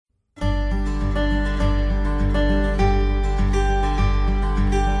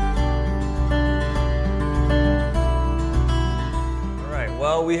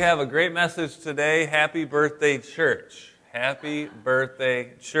Well, we have a great message today. Happy birthday, church. Happy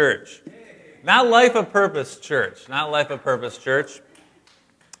birthday, church. Not Life of Purpose Church. Not Life of Purpose Church.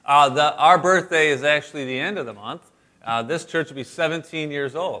 Our birthday is actually the end of the month. This church will be 17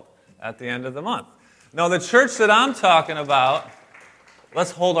 years old at the end of the month. No, the church that I'm talking about,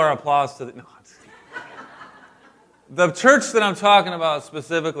 let's hold our applause to the... No, the church that I'm talking about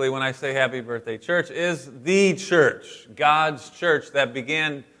specifically when I say happy birthday church is the church, God's church that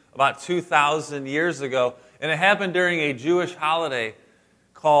began about 2,000 years ago. And it happened during a Jewish holiday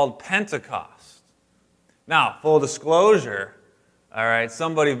called Pentecost. Now, full disclosure, all right,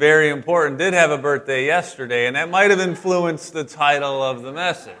 somebody very important did have a birthday yesterday, and that might have influenced the title of the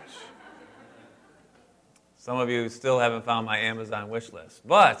message. Some of you still haven't found my Amazon wish list,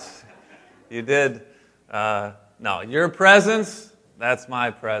 but you did... No, your presence, that's my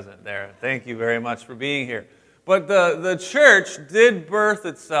present there. Thank you very much for being here. But the church did birth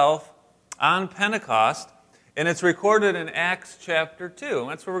itself on Pentecost, and it's recorded in Acts chapter 2. And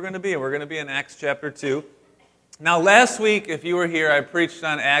that's where we're going to be. We're going to be in Acts chapter 2. Now, last week, if you were here, I preached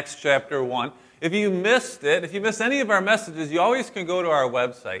on Acts chapter 1. If you missed it, if you missed any of our messages, you always can go to our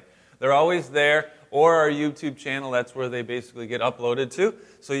website. They're always there, or our YouTube channel. That's where they basically get uploaded to.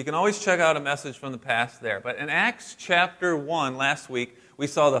 So you can always check out a message from the past there. But in Acts chapter 1 last week, we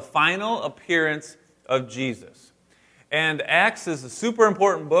saw the final appearance of Jesus. And Acts is a super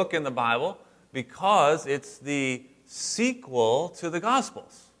important book in the Bible because it's the sequel to the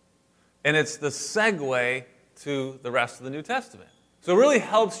Gospels. And it's the segue to the rest of the New Testament. So it really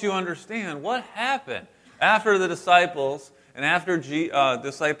helps you understand what happened after the disciples and after Jesus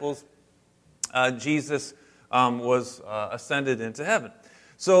was ascended into heaven.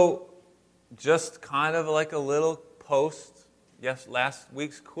 So just kind of like a little post, last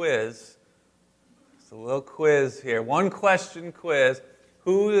week's quiz. It's a little quiz here. One question quiz.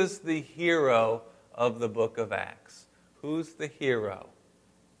 Who is the hero of the book of Acts? Who's the hero?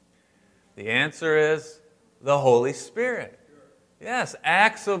 The answer is the Holy Spirit. Yes,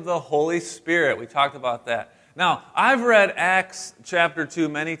 Acts of the Holy Spirit. We talked about that. Now, I've read Acts chapter 2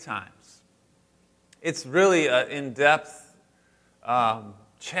 many times. It's really an in-depth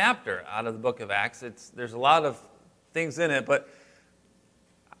chapter out of the book of Acts. There's a lot of things in it, but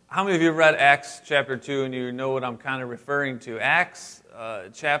how many of you have read Acts chapter 2 and you know what I'm kind of referring to? Acts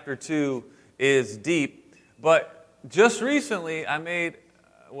chapter 2 is deep, but just recently I made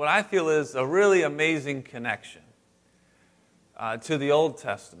what I feel is a really amazing connection to the Old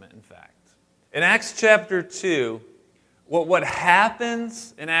Testament, in fact. In Acts chapter 2, what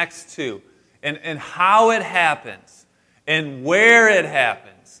happens in Acts 2, and how it happens, and where it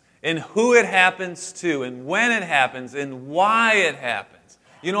happens, and who it happens to, and when it happens, and why it happens.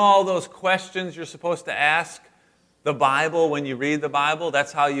 You know all those questions you're supposed to ask the Bible when you read the Bible?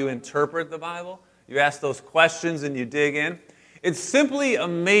 That's how you interpret the Bible. You ask those questions and you dig in. It's simply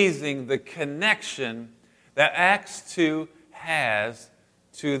amazing the connection that Acts 2 has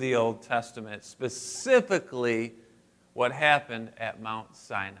to the Old Testament, specifically what happened at Mount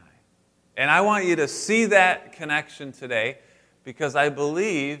Sinai. And I want you to see that connection today because I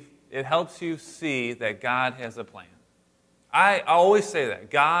believe it helps you see that God has a plan. I always say that.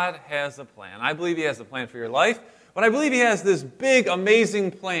 God has a plan. I believe He has a plan for your life, but I believe He has this big,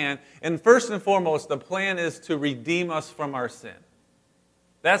 amazing plan. And first and foremost, the plan is to redeem us from our sin.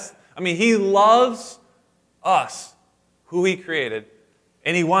 He loves us, who He created,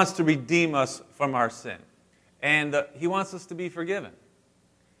 and He wants to redeem us from our sin. And He wants us to be forgiven.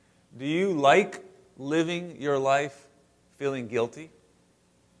 Do you like living your life feeling guilty?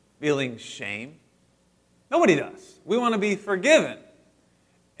 Feeling shame? Nobody does. We want to be forgiven.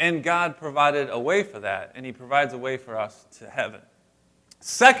 And God provided a way for that, and He provides a way for us to heaven.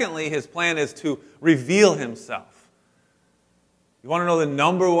 Secondly, His plan is to reveal Himself. You want to know the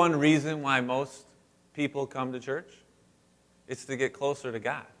number one reason why most people come to church? It's to get closer to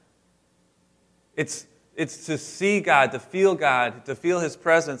God. It's to see God, to feel His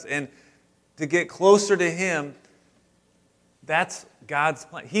presence, and to get closer to Him. That's God's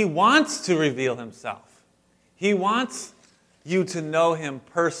plan. He wants to reveal Himself. He wants you to know Him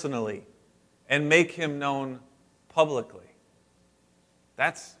personally and make Him known publicly.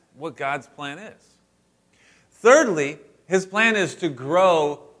 That's what God's plan is. Thirdly, His plan is to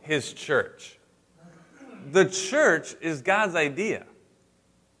grow His church. The church is God's idea.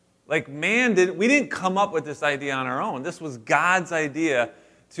 We didn't come up with this idea on our own. This was God's idea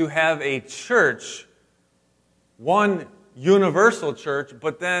to have a church, one universal church,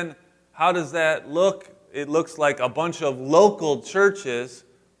 but then how does that look? It looks like a bunch of local churches.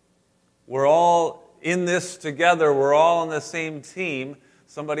 We're all in this together. We're all on the same team.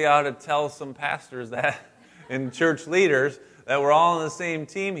 Somebody ought to tell some pastors that and church leaders that we're all on the same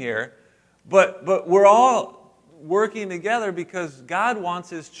team here. But we're all working together because God wants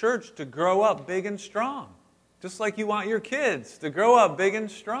His church to grow up big and strong. Just like you want your kids to grow up big and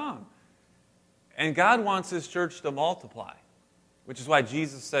strong. And God wants His church to multiply, which is why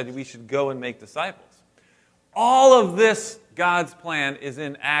Jesus said we should go and make disciples. All of this, God's plan, is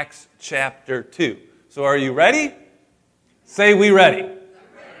in Acts chapter 2. So are you ready? Say, we ready.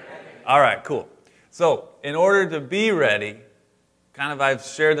 All right, cool. So in order to be ready, I've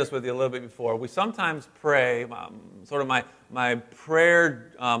shared this with you a little bit before. We sometimes pray, sort of my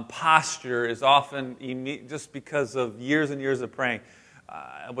prayer posture is often just because of years and years of praying.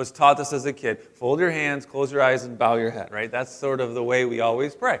 I was taught this as a kid. Fold your hands, close your eyes, and bow your head, right? That's sort of the way we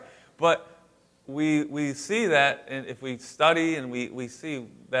always pray. But we see that, and if we study and we see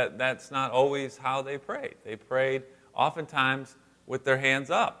that that's not always how they prayed. They prayed oftentimes with their hands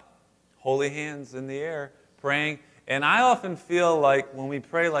up, holy hands in the air, praying. And I often feel like when we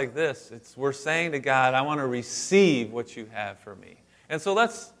pray like this, we're saying to God, I want to receive what you have for me. And so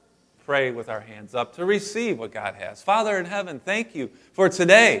let's pray with our hands up to receive what God has. Father in heaven, thank you for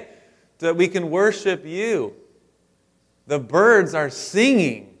today, that we can worship you. The birds are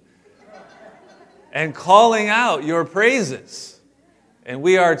singing and calling out your praises. And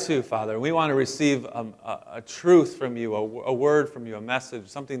we are too, Father. We want to receive a truth from you, a word from you, a message,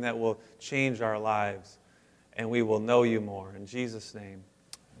 something that will change our lives. And we will know you more. In Jesus' name,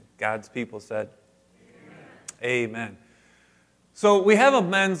 God's people said, Amen. So we have a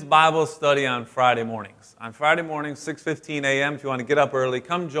men's Bible study on Friday mornings. On Friday mornings, 6:15 a.m., if you want to get up early,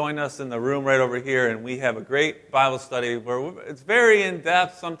 come join us in the room right over here, and we have a great Bible study where it's very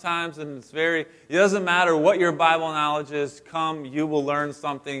in-depth sometimes, and it doesn't matter what your Bible knowledge is. Come, you will learn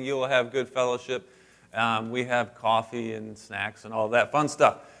something. You will have good fellowship. We have coffee and snacks and all that fun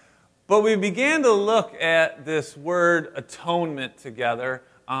stuff. But we began to look at this word atonement together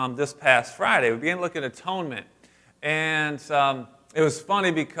this past Friday. We began to look at atonement. And it was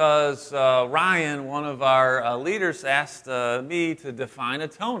funny because Ryan, one of our leaders, asked me to define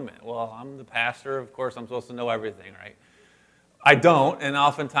atonement. Well, I'm the pastor. Of course, I'm supposed to know everything, right? I don't, and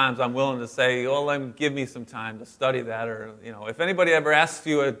oftentimes I'm willing to say, well, give me some time to study that. Or, if anybody ever asks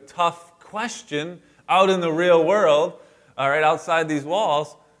you a tough question out in the real world, all right, outside these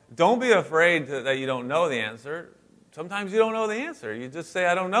walls, don't be afraid that you don't know the answer. Sometimes you don't know the answer. You just say,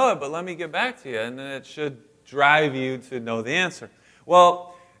 I don't know it, but let me get back to you. And then it should drive you to know the answer.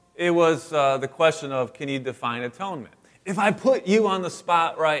 Well, it was the question of, can you define atonement? If I put you on the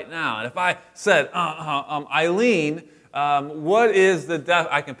spot right now, and if I said, Eileen, what is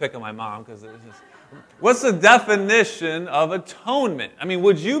I can pick on my mom, because what's the definition of atonement? I mean,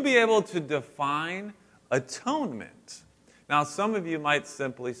 would you be able to define atonement? Now, some of you might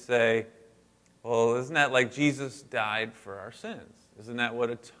simply say, well, isn't that like Jesus died for our sins? Isn't that what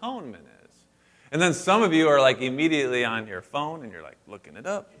atonement is? And then some of you are like immediately on your phone and you're like looking it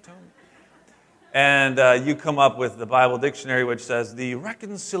up, atonement. And you come up with the Bible dictionary, which says the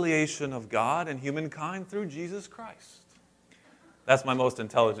reconciliation of God and humankind through Jesus Christ. That's my most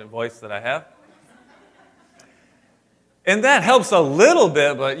intelligent voice that I have. And that helps a little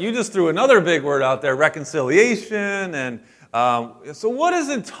bit, but you just threw another big word out there, reconciliation. And so what is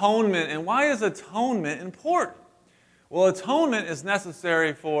atonement, and why is atonement important? Well, atonement is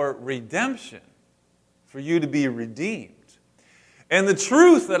necessary for redemption, for you to be redeemed. And the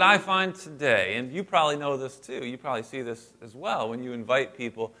truth that I find today, and you probably know this too, you probably see this as well when you invite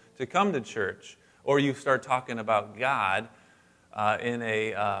people to come to church, or you start talking about God at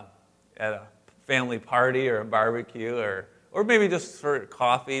a family party or a barbecue, or maybe just for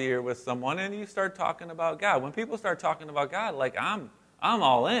coffee or with someone, and you start talking about God. When people start talking about God, like, I'm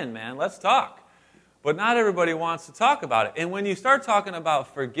all in, man, let's talk. But not everybody wants to talk about it. And when you start talking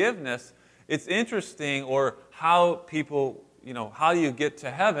about forgiveness, it's interesting, or how people, how do you get to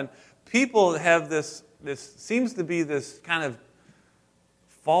heaven? People have this seems to be this kind of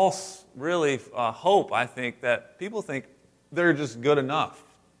false, really, hope, I think, that people think they're just good enough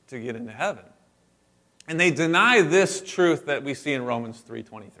to get into heaven. And they deny this truth that we see in Romans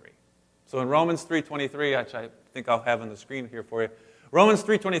 3:23. So in Romans 3:23, which I think I'll have on the screen here for you, Romans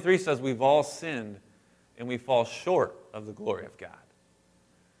 3:23 says we've all sinned and we fall short of the glory of God.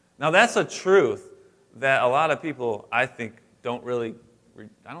 Now that's a truth that a lot of people, I think, I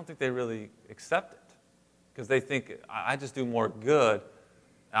don't think they really accept it. Because they think, I just do more good,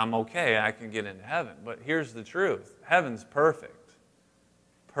 I'm okay, I can get into heaven. But here's the truth. Heaven's perfect.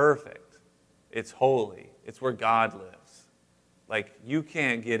 Perfect. It's holy. It's where God lives. Like, you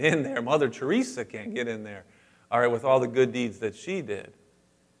can't get in there. Mother Teresa can't get in there, all right, with all the good deeds that she did.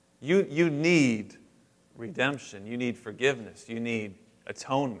 You need redemption. You need forgiveness. You need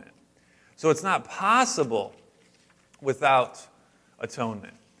atonement. So it's not possible without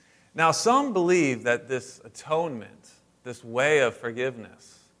atonement. Now, some believe that this atonement, this way of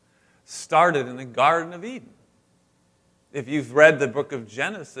forgiveness, started in the Garden of Eden. If you've read the book of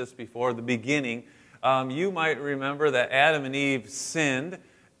Genesis before, the beginning, you might remember that Adam and Eve sinned,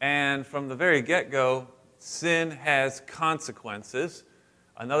 and from the very get-go, sin has consequences.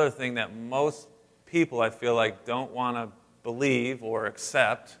 Another thing that most people, I feel like, don't want to believe or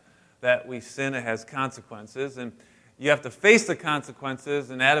accept, that we sin, it has consequences, and you have to face the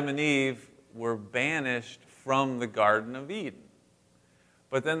consequences, and Adam and Eve were banished from the Garden of Eden.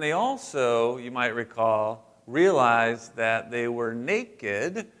 But then they also, you might recall, realized that they were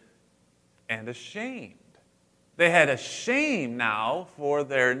naked and ashamed. They had a shame now for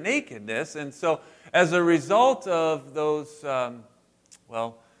their nakedness, and so as a result of those,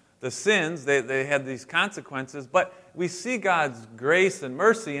 the sins, they had these consequences, but we see God's grace and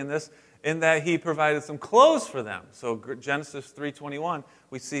mercy in this, in that He provided some clothes for them. So Genesis 3:21,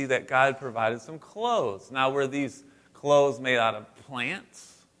 we see that God provided some clothes. Now, were these clothes made out of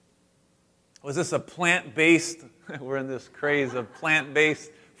plants? Was this a plant-based, we're in this craze of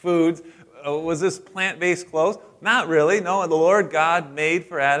plant-based foods. Was this plant-based clothes? Not really. No, the Lord God made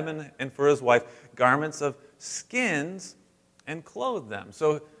for Adam and for his wife garments of skins and clothed them.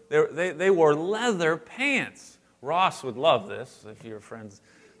 So they wore leather pants. Ross would love this, if you're a Friends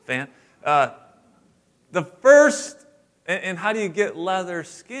fan. The first, and how do you get leather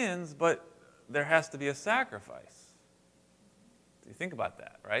skins? But there has to be a sacrifice. You think about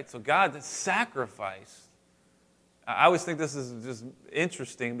that, right? So God sacrificed. I always think this is just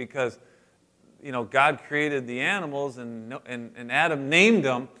interesting because, God created the animals and Adam named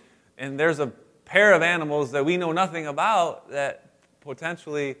them, and there's a pair of animals that we know nothing about that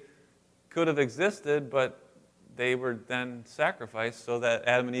potentially could have existed, but they were then sacrificed so that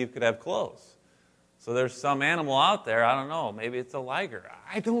Adam and Eve could have clothes. So there's some animal out there, I don't know, maybe it's a liger.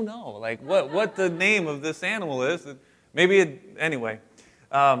 I don't know, like what the name of this animal is. Anyway.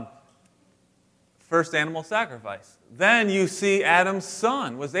 First animal sacrifice. Then you see Adam's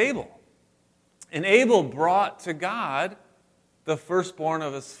son was Abel. And Abel brought to God the firstborn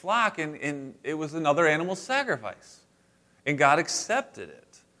of his flock, and it was another animal sacrifice. And God accepted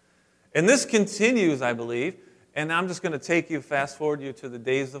it. And this continues, I believe, and I'm just going to fast forward you to the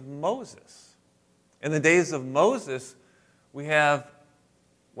days of Moses. In the days of Moses, we have,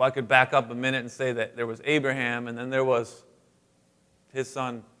 I could back up a minute and say that there was Abraham, and then there was his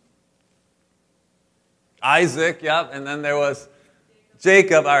son Isaac, and then there was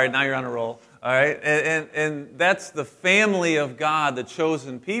Jacob. All right, now you're on a roll. All right, and that's the family of God, the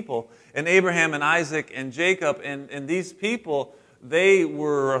chosen people. And Abraham and Isaac and Jacob, and these people, they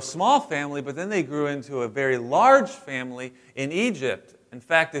were a small family, but then they grew into a very large family in Egypt. In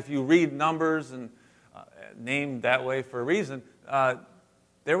fact, if you read Numbers, and named that way for a reason,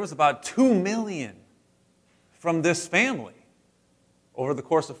 there was about 2 million from this family over the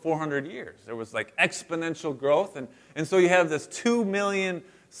course of 400 years. There was like exponential growth, and so you have this 2 million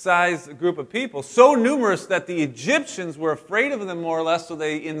sized group of people, so numerous that the Egyptians were afraid of them more or less, so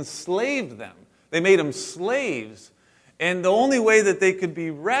they enslaved them. They made them slaves. And the only way that they could be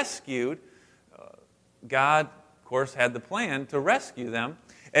rescued, God, of course, had the plan to rescue them.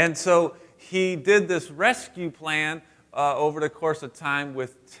 And so He did this rescue plan over the course of time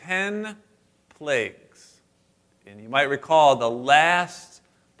with 10 plagues. And you might recall the last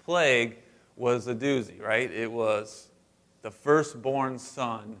plague was a doozy, right? It was the firstborn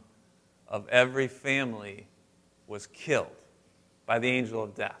son of every family was killed by the angel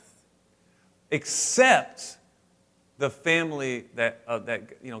of death, except the family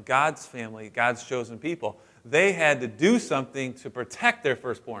God's family, God's chosen people. They had to do something to protect their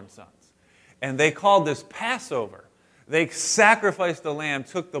firstborn sons, and they called this Passover. They sacrificed the lamb,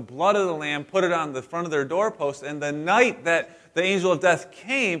 took the blood of the lamb, put it on the front of their doorpost, and the night that the angel of death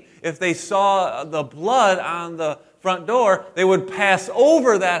came, if they saw the blood on the front door, they would pass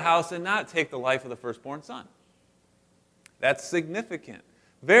over that house and not take the life of the firstborn son. That's significant,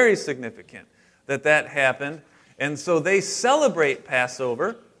 very significant that happened. And so they celebrate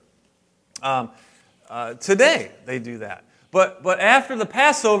Passover. Today they do that. But after the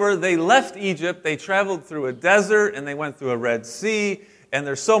Passover, they left Egypt. They traveled through a desert, and they went through a Red Sea. And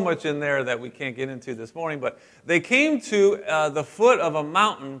there's so much in there that we can't get into this morning. But they came to the foot of a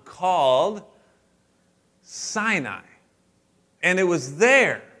mountain called Sinai. And it was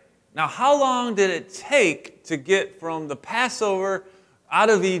there. Now, how long did it take to get from the Passover out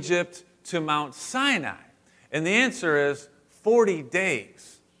of Egypt to Mount Sinai? And the answer is 40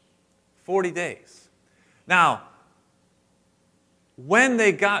 days. 40 days. Now, when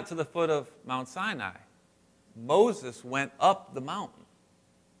they got to the foot of Mount Sinai, Moses went up the mountain.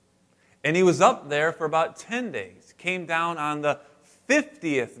 And he was up there for about 10 days. Came down on the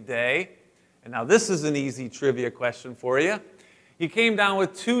 50th day. And now this is an easy trivia question for you. He came down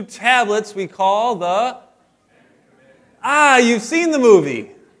with 2 tablets we call the... you've seen the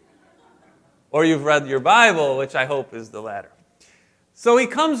movie. Or you've read your Bible, which I hope is the latter. So he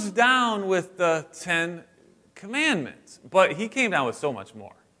comes down with the 10 commandments. But he came down with so much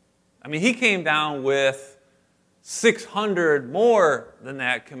more. I mean, he came down with 600 more than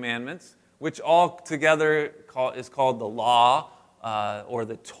that commandments, which all together is called the law or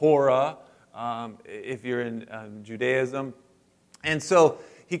the Torah, if you're in Judaism. And so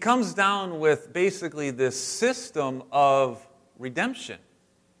he comes down with basically this system of redemption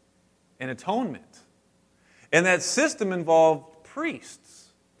and atonement. And that system involved priests.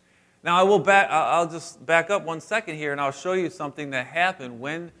 Now I'll just back up 1 second here, and I'll show you something that happened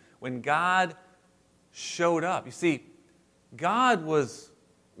when God showed up. You see, God was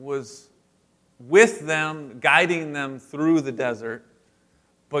with them, guiding them through the desert,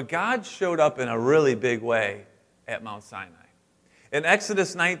 but God showed up in a really big way at Mount Sinai. In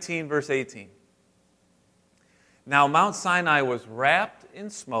Exodus 19, verse 18, now Mount Sinai was wrapped in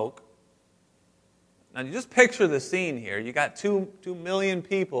smoke. Now you just picture the scene here. You got 2 million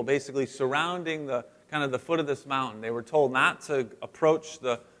people basically surrounding the foot of this mountain. They were told not to approach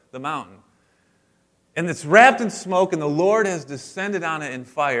the mountain. And it's wrapped in smoke, and the Lord has descended on it in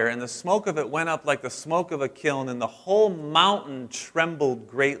fire, and the smoke of it went up like the smoke of a kiln, and the whole mountain trembled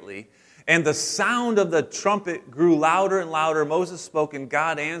greatly. And the sound of the trumpet grew louder and louder. Moses spoke, and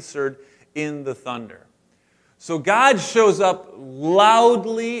God answered in the thunder. So God shows up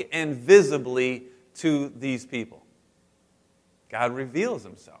loudly and visibly to these people. God reveals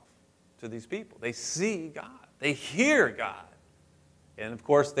himself to these people. They see God. They hear God. And of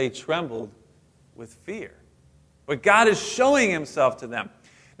course, they trembled with fear. But God is showing himself to them.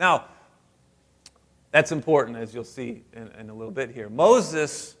 Now, that's important, as you'll see in a little bit here.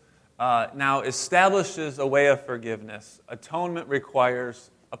 Moses now establishes a way of forgiveness. Atonement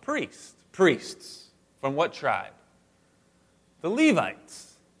requires a priest. Priests. From what tribe? The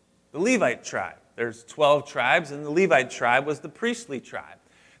Levites. The Levite tribe. There's 12 tribes, and the Levite tribe was the priestly tribe.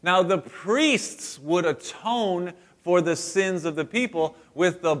 Now, the priests would atone for the sins of the people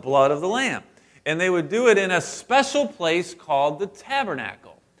with the blood of the lamb. And they would do it in a special place called the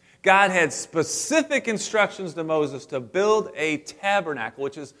tabernacle. God had specific instructions to Moses to build a tabernacle,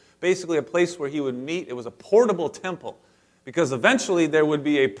 which is basically a place where he would meet. It was a portable temple, because eventually there would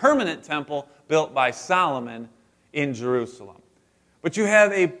be a permanent temple built by Solomon in Jerusalem. But you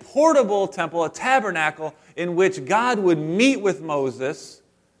have a portable temple, a tabernacle, in which God would meet with Moses,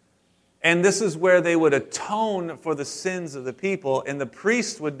 and this is where they would atone for the sins of the people, and the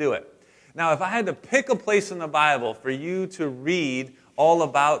priest would do it. Now, if I had to pick a place in the Bible for you to read all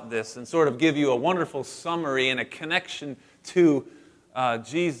about this and sort of give you a wonderful summary and a connection to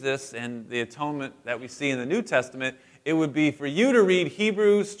Jesus and the atonement that we see in the New Testament, it would be for you to read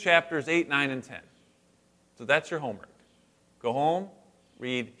Hebrews chapters 8, 9, and 10. So that's your homework. Go home,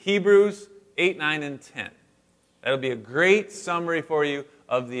 read Hebrews 8, 9, and 10. That'll be a great summary for you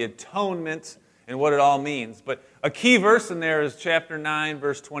of the atonement and what it all means. But a key verse in there is chapter 9,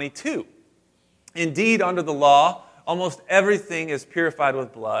 verse 22. Indeed, under the law, almost everything is purified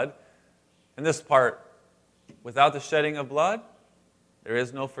with blood. And this part, without the shedding of blood, there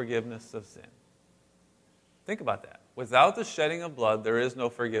is no forgiveness of sin. Think about that. Without the shedding of blood, there is no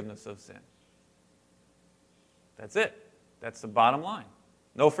forgiveness of sin. That's it. That's the bottom line.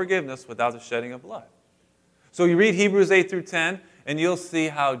 No forgiveness without the shedding of blood. So you read Hebrews 8 through 10, and you'll see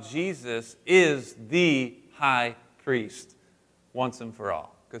how Jesus is the high priest once and for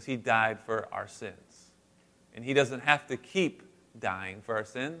all, because he died for our sins. And he doesn't have to keep dying for our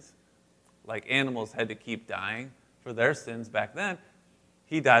sins like animals had to keep dying for their sins back then.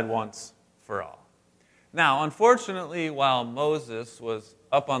 He died once for all. Now, unfortunately, while Moses was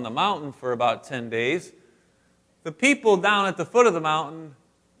up on the mountain for about 10 days, the people down at the foot of the mountain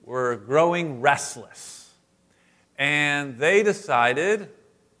were growing restless. And they decided,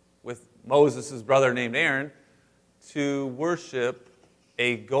 with Moses' brother named Aaron, to worship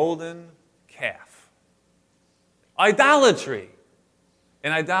a golden calf. Idolatry.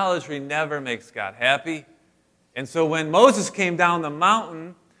 And idolatry never makes God happy. And so when Moses came down the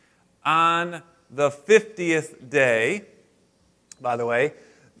mountain on the 50th day, by the way,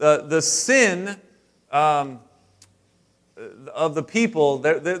 the sin of the people,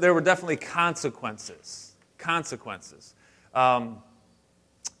 there were definitely consequences.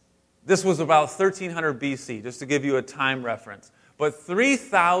 This was about 1300 BC, just to give you a time reference. But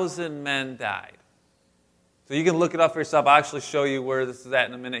 3,000 men died. So you can look it up for yourself. I'll actually show you where this is at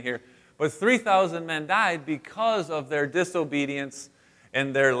in a minute here. But 3,000 men died because of their disobedience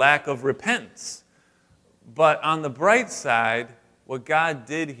and their lack of repentance. But on the bright side, what God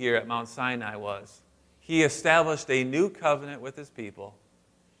did here at Mount Sinai was He established a new covenant with His people,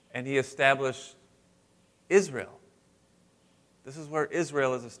 and He established Israel. This is where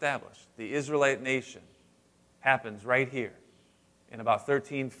Israel is established. The Israelite nation happens right here in about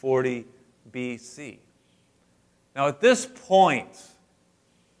 1340 BC. Now at this point,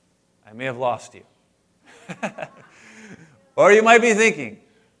 I may have lost you. Or you might be thinking,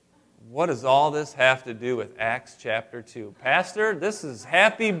 what does all this have to do with Acts chapter 2? Pastor, this is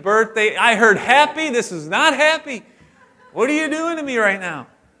happy birthday. I heard happy. This is not happy. What are you doing to me right now?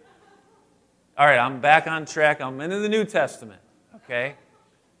 All right, I'm back on track. I'm into the New Testament. Okay?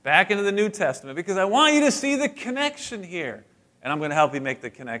 Back into the New Testament because I want you to see the connection here. And I'm going to help you make the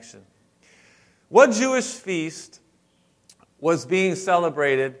connection. What Jewish feast was being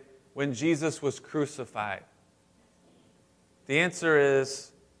celebrated when Jesus was crucified? The answer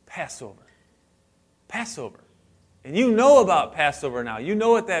is Passover. Passover. And you know about Passover now. You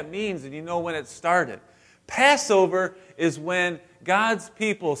know what that means and you know when it started. Passover is when God's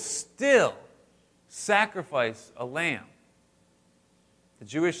people still sacrifice a lamb. The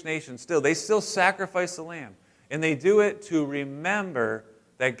Jewish nation they still sacrifice a lamb. And they do it to remember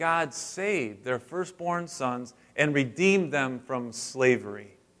that God saved their firstborn sons and redeemed them from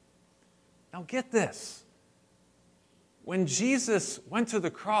slavery. Now get this. When Jesus went to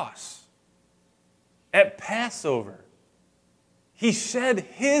the cross at Passover, He shed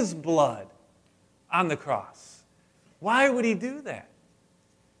His blood on the cross. Why would He do that?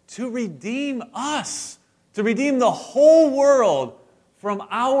 To redeem us, to redeem the whole world from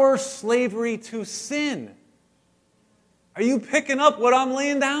our slavery to sin. Are you picking up what I'm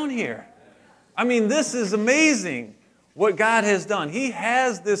laying down here? I mean, this is amazing what God has done. He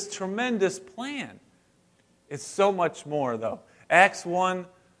has this tremendous plan. It's so much more, though. Acts 1,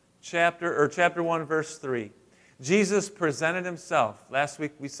 chapter 1, verse 3. Jesus presented Himself. Last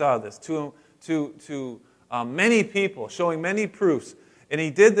week we saw this to many people, showing many proofs. And He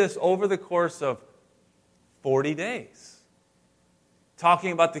did this over the course of 40 days,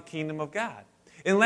 talking about the kingdom of God.